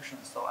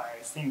institutions. So I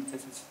think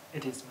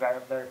it is very,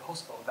 very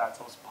possible that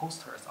those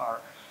posters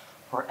are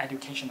for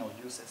educational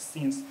uses,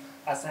 since,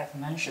 as I've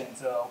mentioned,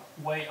 the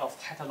way of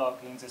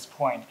cataloging this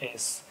point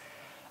is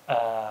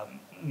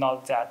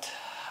not that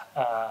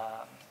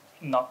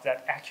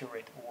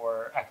accurate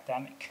or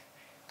academic.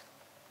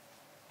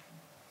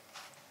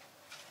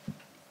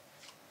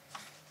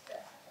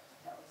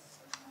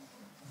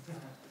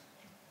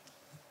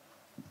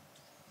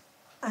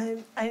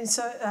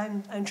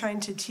 I'm trying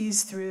to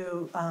tease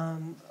through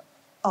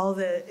all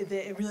the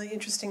really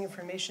interesting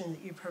information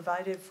that you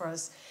provided for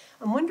us.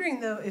 I'm wondering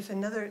though if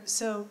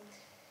so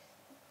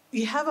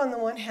you have on the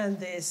one hand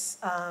this,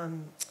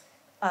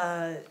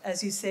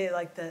 as you say,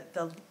 like a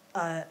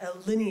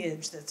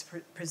lineage that's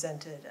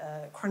presented,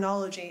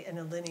 chronology and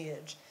a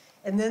lineage.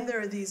 And then there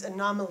are these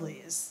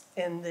anomalies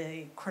in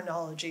the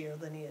chronology or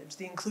lineage,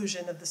 the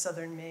inclusion of the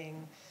Southern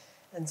Ming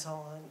and so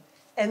on.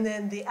 And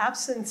then the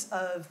absence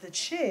of the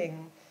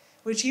Qing,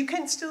 which you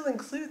can still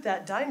include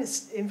that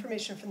dynasty,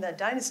 information from that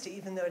dynasty,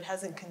 even though it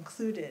hasn't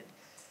concluded.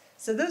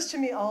 So those to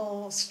me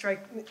all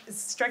strike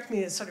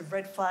me as sort of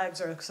red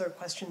flags or sort of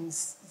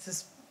questions,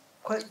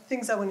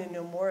 things I want to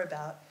know more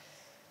about.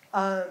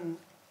 And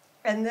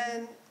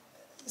then,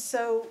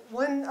 so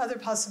one other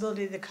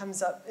possibility that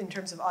comes up in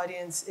terms of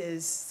audience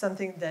is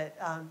something that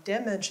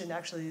Dan mentioned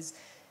actually is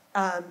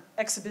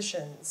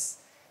exhibitions.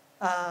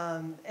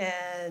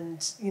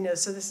 And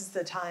so this is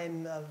the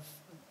time of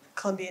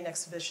Columbian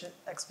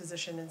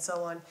Exposition and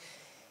so on.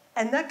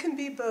 And that can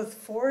be both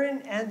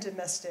foreign and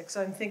domestic.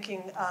 So I'm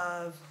thinking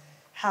of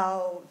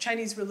how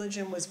Chinese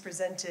religion was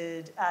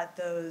presented at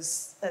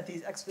these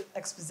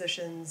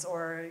expositions,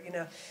 or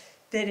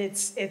that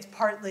it's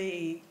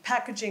partly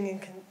packaging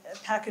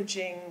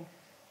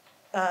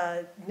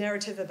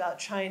narrative about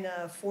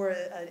China for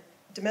a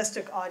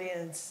domestic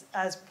audience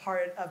as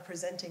part of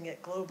presenting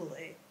it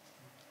globally.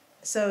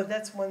 So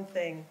that's one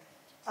thing.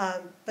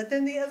 But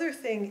then the other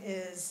thing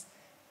is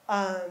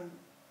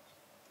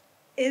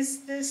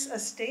this a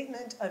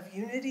statement of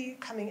unity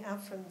coming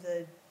out from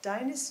the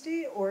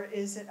dynasty, or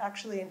is it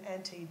actually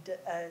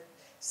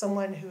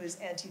someone who is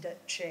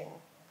anti-Qing?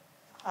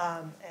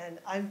 And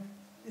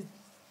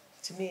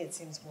to me, it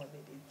seems more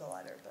maybe the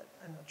latter, but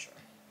I'm not sure.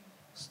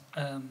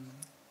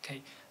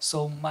 Okay,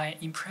 so my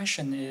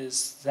impression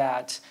is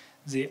that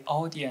the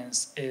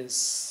audience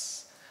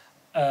is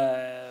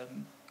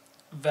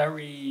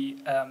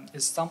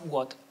is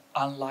somewhat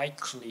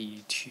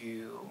unlikely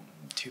to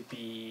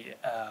be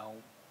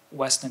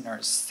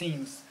Westerners,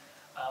 since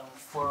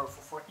for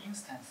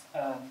instance,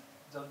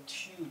 the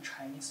two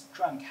Chinese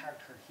Zhuang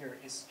character here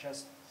is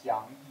just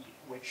Yang Yi,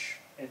 which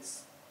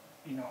is,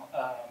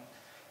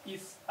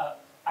 if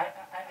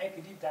I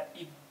believe that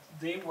if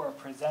they were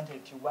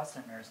presented to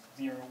Westerners,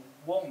 there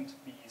won't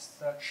be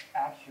such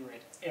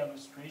accurate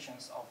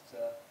illustrations of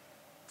the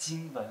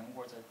经文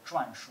or the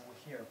篆书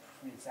here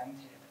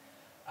presented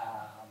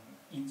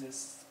in this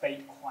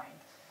spade coin.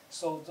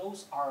 So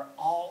those are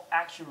all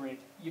accurate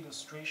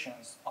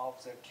illustrations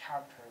of the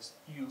characters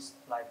used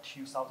like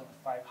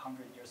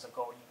 2,500 years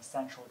ago in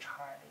central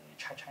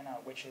China,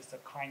 which is the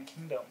Qing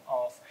kingdom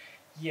of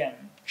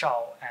Yan,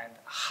 Zhao, and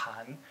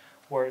Han,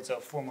 or the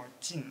former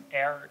Jin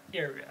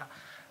area.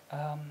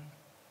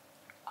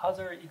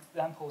 Other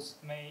examples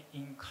may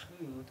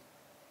include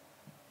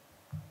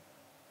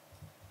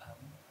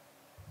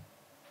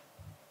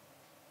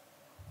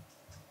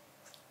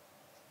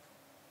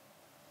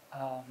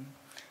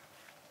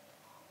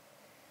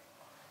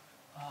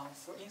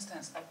for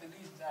instance, I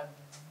believe that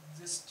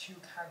this two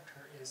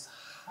character is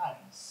Han,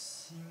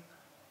 Xin,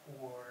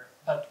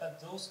 but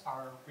those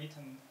are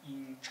written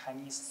in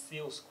Chinese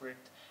seal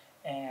script,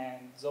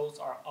 and those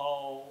are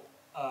all.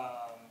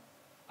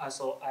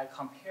 So I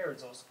compare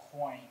those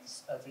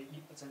coins, the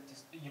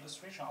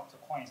illustration of the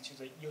coins to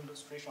the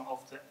illustration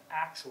of the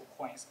actual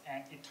coins,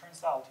 and it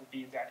turns out to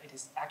be that it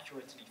is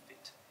accurately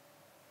fit.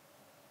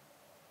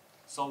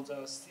 So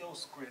the seal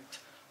script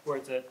or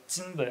the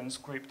经文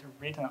script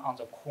written on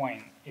the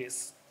coin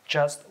is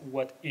just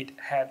what it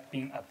had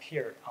been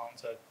appeared on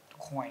the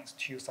coins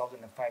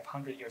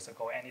 2,500 years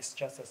ago, and it's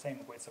just the same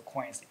with the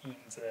coins in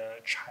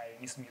the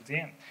Chinese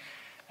museum.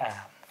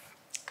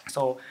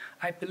 So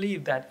I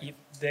believe that if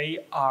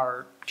they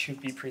are to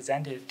be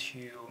presented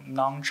to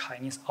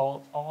non-Chinese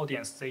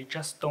audience, they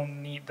just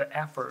don't need the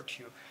effort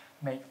to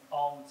make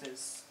all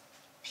this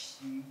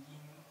pinyin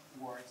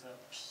or the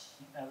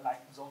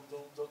like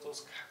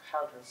those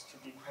characters to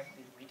be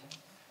correctly written.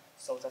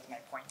 So that's my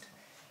point.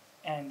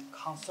 And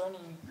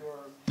concerning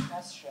your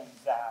question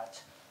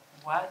that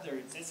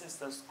whether this is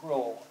the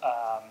scroll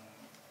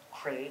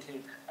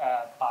created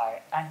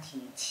by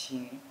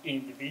anti-Qing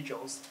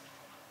individuals,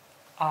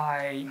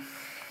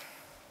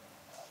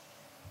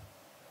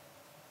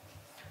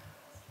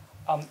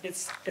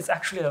 it's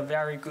actually a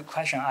very good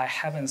question. I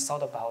haven't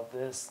thought about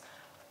this.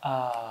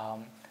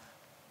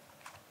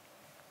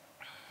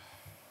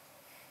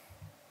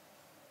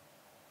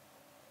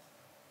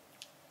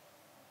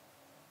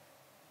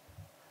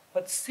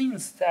 But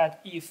since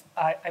that if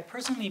I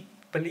personally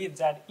believe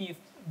that if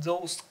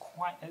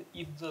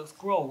the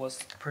scroll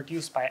was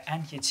produced by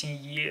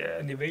anti-Qing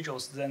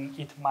individuals, then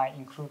it might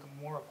include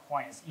more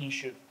coins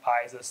issued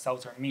by the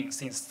Southern Ming,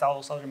 since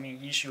Southern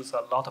Ming issues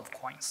a lot of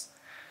coins.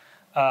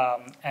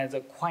 And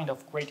the coin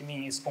of Great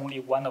Ming is only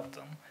one of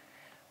them.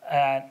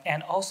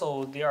 And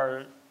also there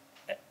are,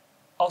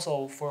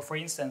 also for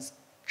instance,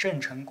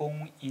 Zheng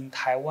Chenggong in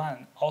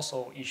Taiwan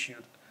also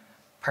issued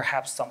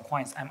perhaps some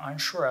coins. I'm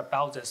unsure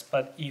about this,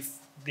 but if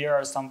there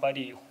are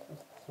somebody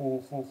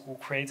who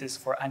creates this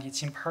for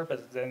anti-Qing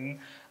purpose, then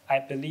I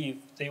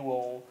believe they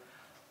will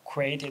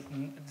create it.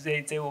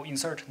 They will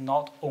insert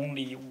not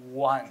only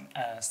one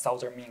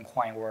Southern Ming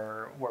coin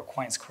or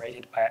coins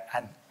created by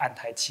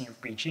anti-Qing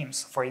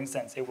regimes. For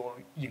instance, they will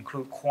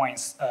include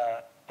coins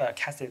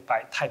casted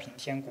by Taiping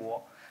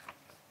Tianguo,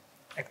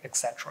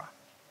 etc.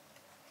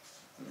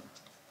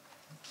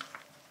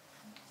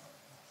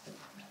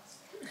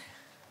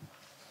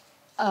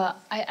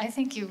 I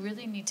think you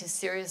really need to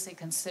seriously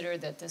consider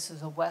that this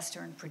is a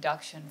Western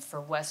production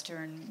for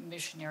Western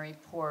missionary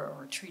port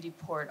or treaty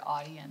port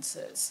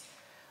audiences.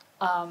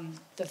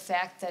 The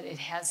fact that it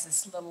has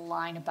this little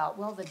line about,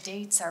 well, the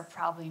dates are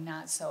probably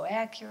not so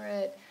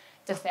accurate,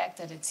 the fact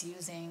that it's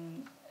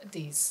using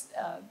these,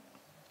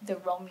 the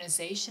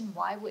Romanization,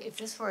 if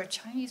this were a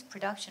Chinese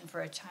production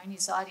for a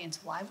Chinese audience,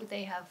 why would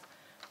they have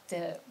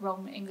the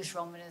English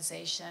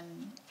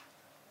Romanization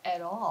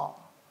at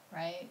all,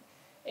 right?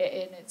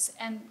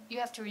 And you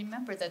have to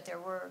remember that there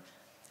were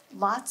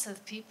lots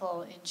of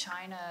people in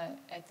China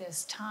at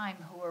this time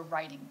who were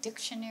writing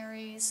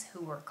dictionaries,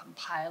 who were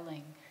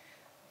compiling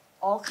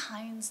all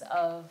kinds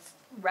of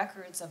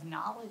records of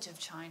knowledge of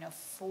China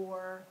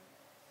for,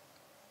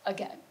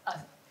 again,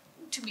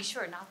 to be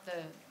sure, not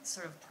the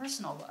sort of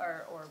personal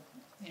or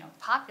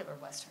popular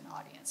Western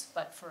audience,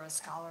 but for a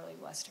scholarly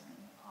Western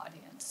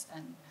audience.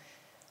 And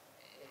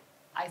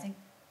I think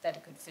that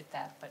it could fit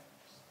that, but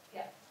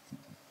yeah.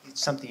 It's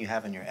something you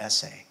have in your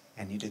essay,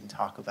 and you didn't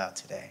talk about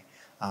today.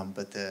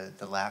 But the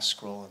last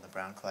scroll in the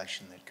Brown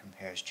collection that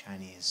compares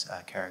Chinese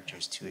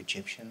characters to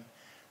Egyptian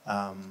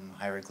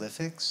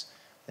hieroglyphics,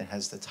 that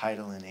has the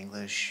title in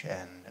English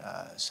and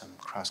some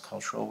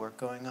cross-cultural work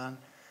going on.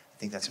 I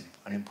think that's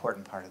an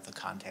important part of the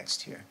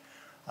context here.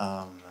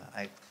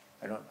 I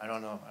don't know. I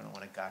don't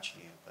want to gotcha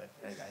you, but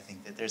I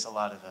think that there's a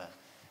lot of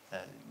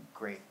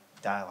great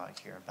dialogue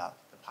here about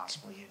the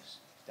possible use.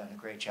 You've done a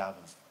great job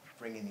of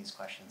bringing these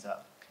questions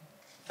up.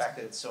 The fact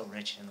that it's so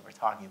rich and we're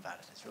talking about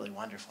it is really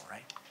wonderful,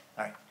 right?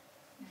 All right.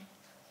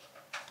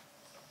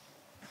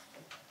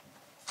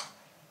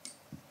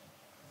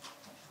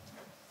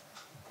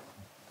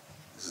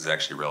 This is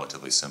actually a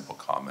relatively simple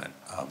comment,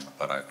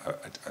 but I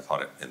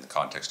thought it in the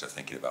context of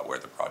thinking about where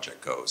the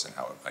project goes and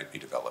how it might be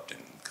developed in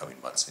coming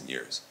months and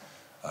years.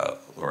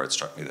 Laura, it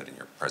struck me that in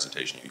your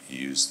presentation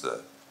you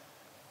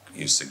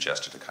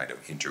suggested a kind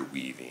of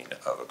interweaving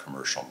of a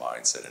commercial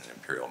mindset and an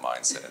imperial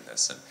mindset in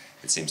this, and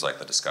it seems like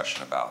the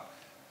discussion about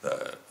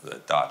the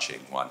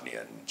Daqing,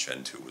 Wannian,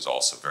 Zhentu was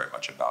also very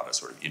much about a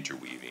sort of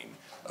interweaving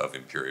of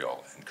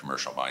imperial and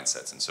commercial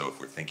mindsets. And so if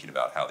we're thinking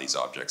about how these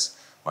objects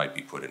might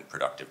be put in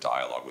productive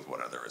dialogue with one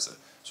another as a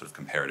sort of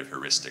comparative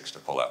heuristics to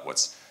pull out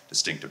what's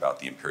distinct about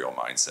the imperial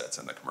mindsets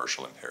and the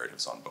commercial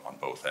imperatives on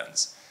both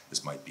ends,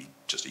 this might be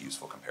just a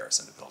useful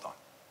comparison to build on.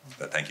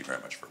 But thank you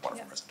very much for a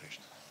wonderful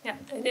presentation. Yeah,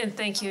 and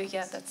thank you.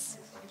 Yeah, that's,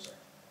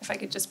 if I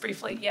could just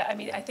briefly, yeah, I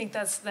mean, I think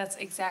that's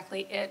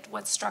exactly it.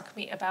 What struck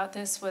me about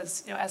this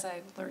was, as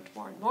I learned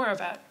more and more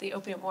about the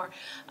Opium War,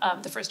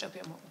 the first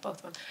Opium War,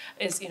 both of them,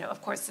 is,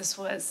 of course, this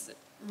was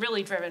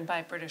really driven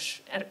by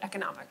British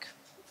economic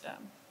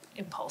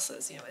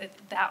impulses.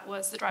 That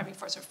was the driving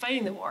force for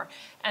fighting the war.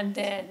 And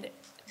then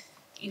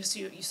you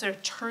sort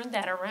of turn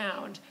that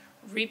around,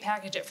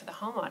 repackage it for the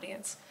home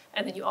audience,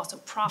 and then you also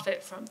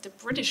profit from the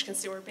British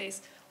consumer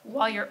base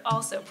while you're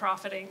also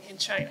profiting in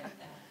China.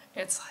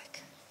 It's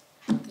like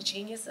the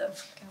genius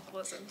of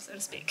capitalism, so to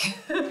speak.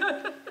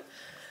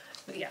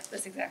 But yes,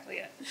 that's exactly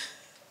it.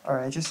 All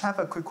right, I just have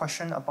a quick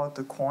question about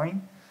the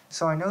coin.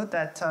 So I know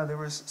that there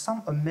was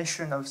some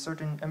omission of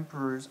certain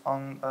emperors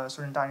on a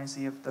certain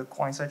dynasty of the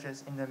coin, such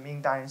as in the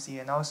Ming dynasty,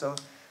 and also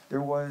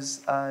there was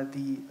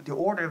the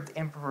order of the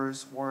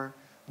emperors were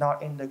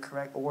not in the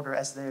correct order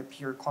as they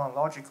appear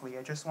chronologically.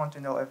 I just want to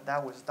know if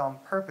that was done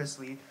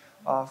purposely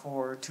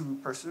to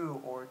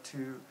pursue or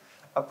to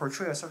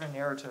portray a certain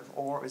narrative,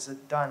 or is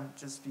it done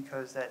just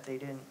because that they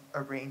didn't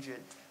arrange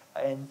it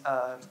in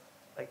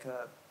like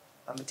a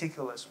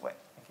meticulous way?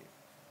 Thank you.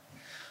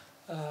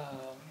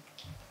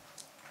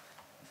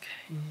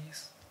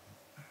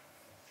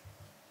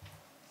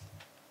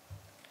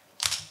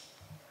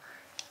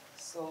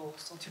 So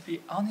to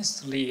be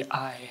honestly,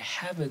 I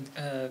haven't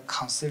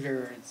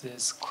considered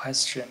this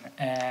question,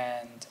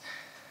 and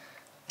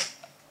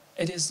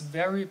it is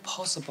very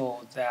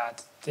possible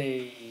that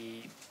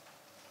they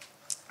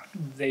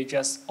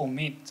just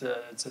omit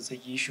the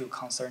issue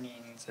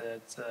concerning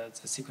the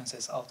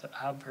sequences of the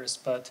emperors,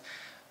 but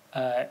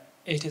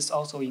it is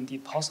also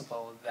indeed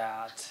possible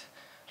that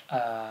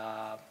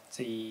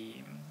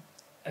the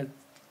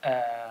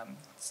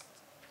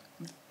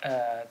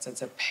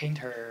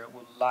painter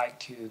would like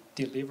to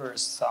deliver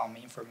some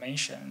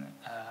information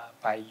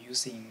by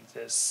using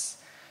this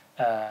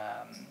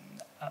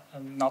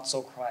not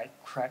so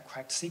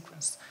correct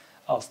sequence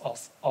of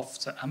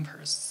the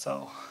emperors.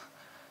 So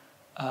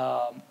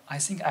I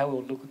think I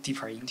will look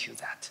deeper into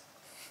that.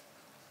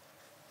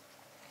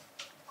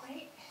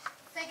 Great.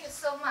 Thank you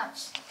so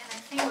much. And I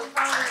think we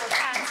probably will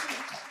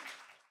pass.